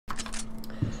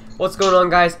What's going on,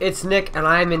 guys? It's Nick, and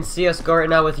I'm in CSGO right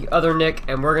now with the other Nick,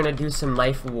 and we're gonna do some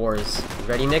knife wars. You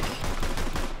ready, Nick?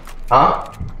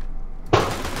 Huh?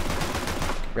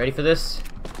 Ready for this?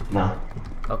 No.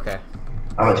 Okay.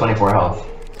 I'm at 24 health.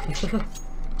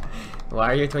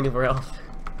 Why are you 24 health?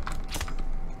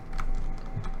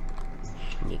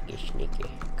 Sneaky, sneaky.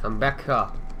 Come back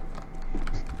up.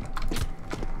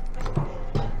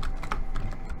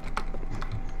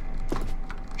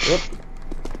 Whoop.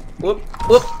 Whoop.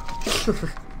 Whoop.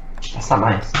 That's not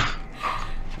nice.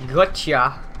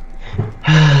 Gotcha.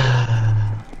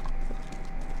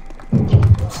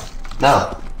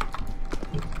 No.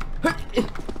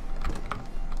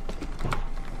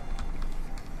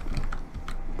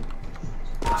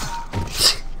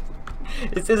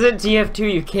 This isn't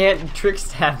TF2, you can't trick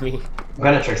stab me. I'm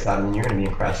gonna trick stab and you're gonna be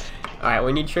impressed. Alright,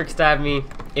 when you trick stab me,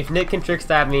 if Nick can trick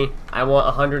stab me, I want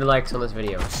 100 likes on this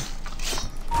video.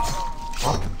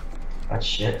 Oh, that's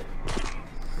shit.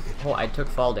 Oh, I took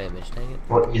fall damage, dang it.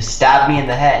 Well, you stabbed me in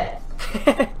the head.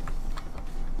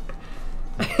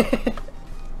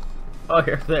 Oh,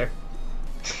 you're up there.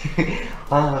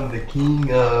 I'm the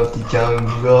king of the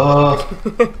jungle.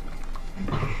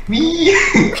 Me.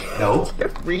 No. You're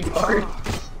retard.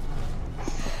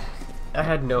 I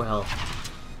had no health.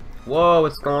 Whoa,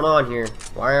 what's going on here?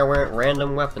 Why are we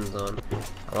random weapons on?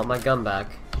 I want my gun back.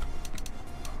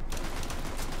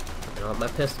 I want my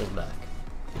pistols back.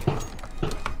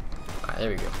 Alright, there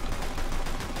we go.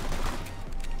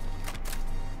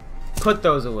 Put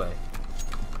those away.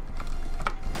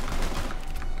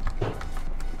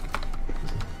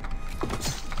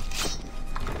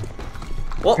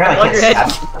 Whoa, on your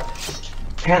head!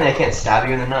 Apparently I can't stab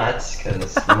you in the nuts,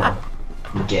 because, you know,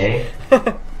 I'm gay.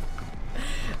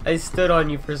 I stood on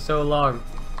you for so long.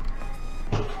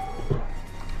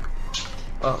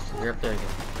 Oh, you're up there again.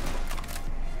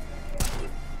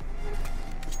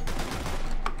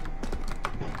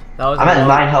 That was I'm at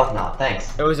 9 health now,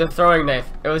 thanks. It was a throwing knife.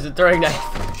 It was a throwing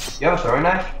knife. You have a throwing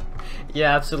knife?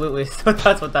 Yeah, absolutely. So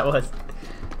that's what that was.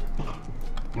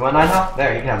 You want 9 health?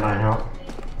 There, you can have 9 health.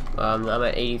 I'm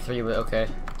at 83, but okay.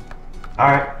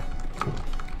 Alright.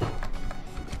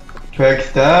 Trick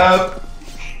stab!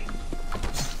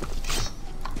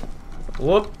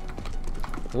 Whoop.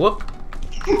 Whoop.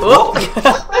 What Whoop. the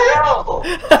hell?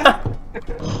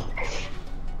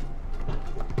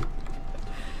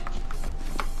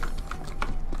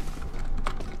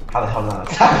 How the hell did I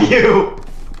attack you?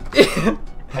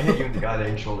 I hit you in the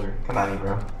goddamn shoulder. Come at me,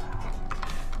 bro.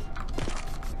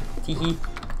 Teehee.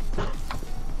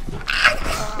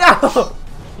 No!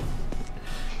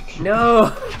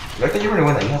 No! You think you were gonna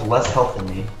win that? You have less health than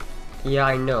me. Yeah,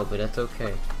 I know, but that's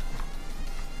okay.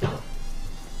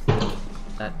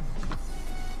 That.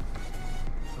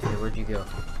 Okay, where'd you go?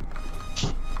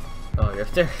 Oh, you're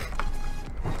up there.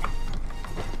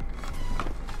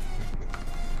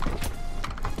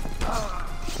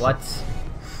 What?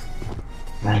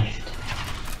 Knifed.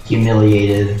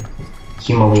 Humiliated.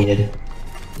 Humiliated.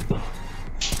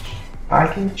 I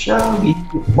can show you.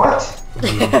 What?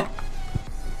 I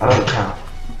don't count.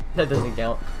 That doesn't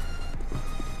count.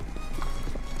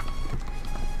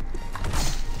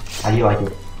 How do you like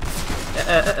it?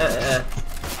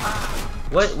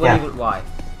 What? Yeah. Even? Why?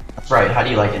 That's right. How do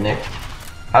you like it, Nick?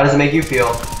 How does it make you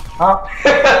feel? Huh?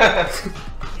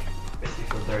 Makes me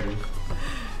feel dirty.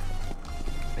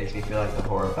 Makes me feel like the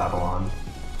whore of Babylon.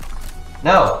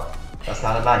 No! That's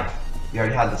not a knife. You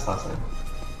already had this lesson.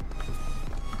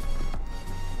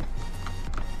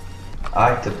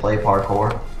 I like to play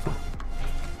parkour.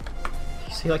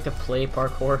 You say you like to play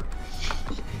parkour?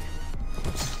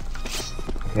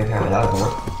 Okay, apparently that doesn't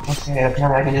work. Okay,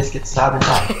 apparently I can just get stabbed and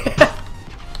die.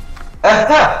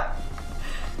 Aha!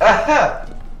 Aha!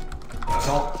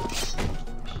 Don't.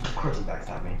 Of course you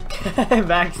backstab me.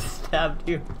 Backstabbed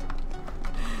you.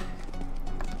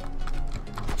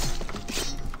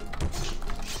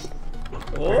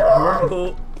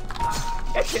 Oh!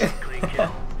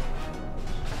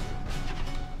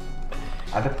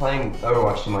 I've been playing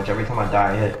Overwatch too much. Every time I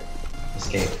die, I hit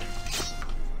escape.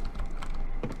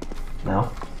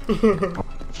 No? I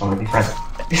want to be friends.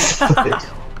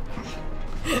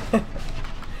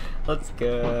 Let's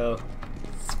go.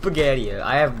 Spaghetti.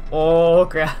 I have. Oh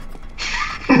crap.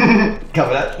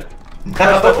 Coming at you.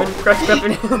 Crush weapon. Crush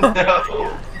weapon. No.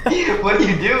 What are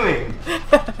you doing?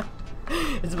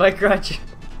 It's my crutch.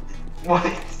 What?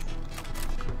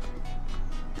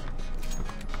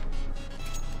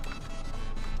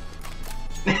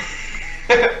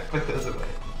 Put those away.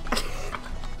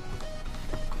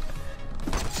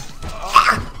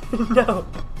 No.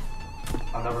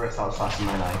 I'll never stop slashing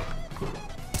my knife.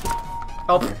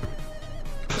 Oh.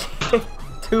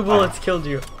 2 bullets killed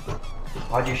you.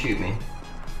 Why'd you shoot me?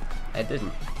 I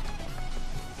didn't.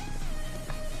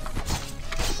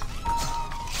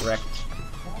 Wrecked.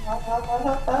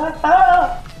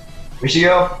 We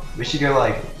should go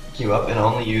like queue up and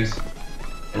only use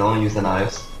the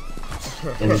knives.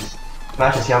 And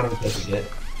smash and see how many kills we get.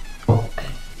 Well,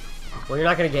 you're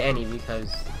not gonna get any because.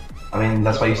 I mean,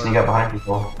 that's why you sneak up behind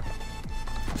people.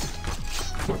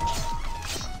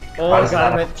 Oh Why my does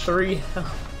god, I'm that- at 3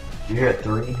 health. You're at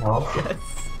 3 health? Yes.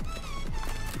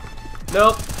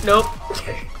 Nope, nope.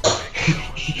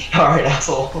 Alright,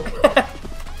 asshole.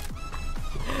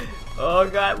 Oh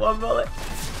god, 1 bullet.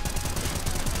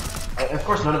 Of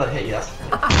course, none of that hit you.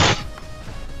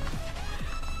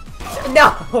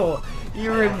 No!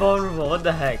 You were invulnerable, what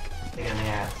the heck? Kick in the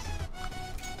ass.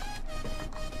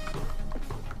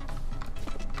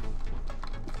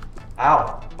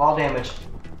 Ow! Ball damage.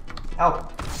 Ow!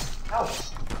 Ow!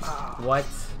 What?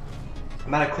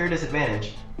 I'm at a clear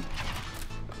disadvantage.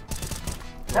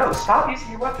 No, stop using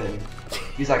your weapon.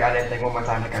 He's like, I didn't think one more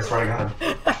time, Nick, I swear to God.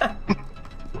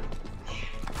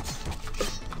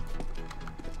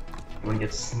 You wanna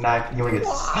get smacked? You wanna get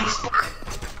sliced?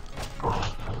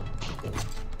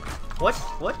 What?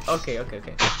 What? Okay, okay,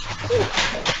 okay.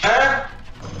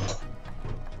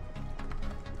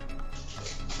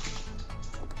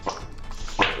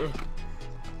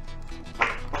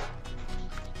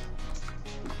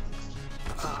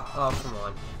 Oh, come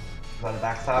on. Is that a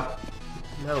backstab?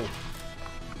 No.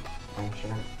 I'm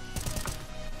sure.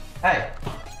 Hey!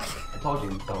 I told you,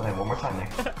 don't hit one more time, Nick.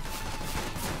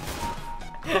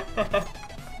 Nick.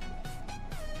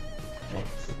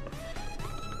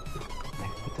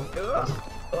 Nick, what the?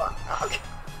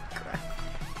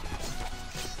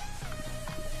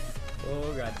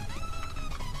 Oh god.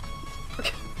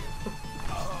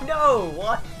 No,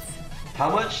 what? How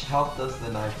much health does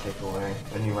the knife take away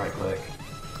when you right click?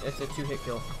 It's a 2-hit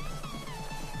kill.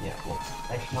 Yeah, well,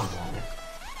 actually not on it.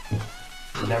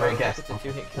 You never guessed. It's a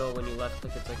 2-hit kill. When you left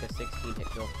click, it's like a 16-hit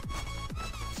kill.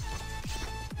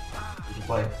 You can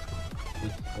play. You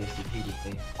can play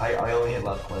strategically. I only hit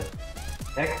left click.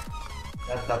 Nick,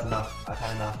 that's enough. I've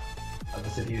had enough of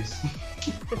this abuse.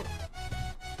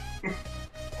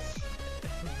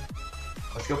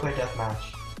 Let's go play deathmatch.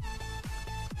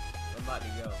 I'm about to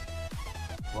go.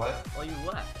 What? Oh, you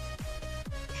left.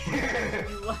 You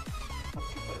left.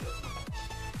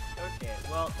 Okay,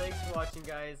 well, thanks for watching,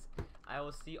 guys. I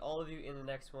will see all of you in the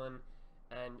next one.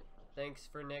 And thanks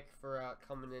for Nick for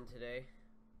coming in today.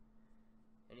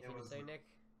 Anything to say, Nick?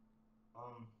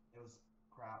 It was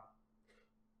crap.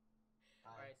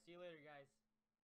 Alright, see you later, guys.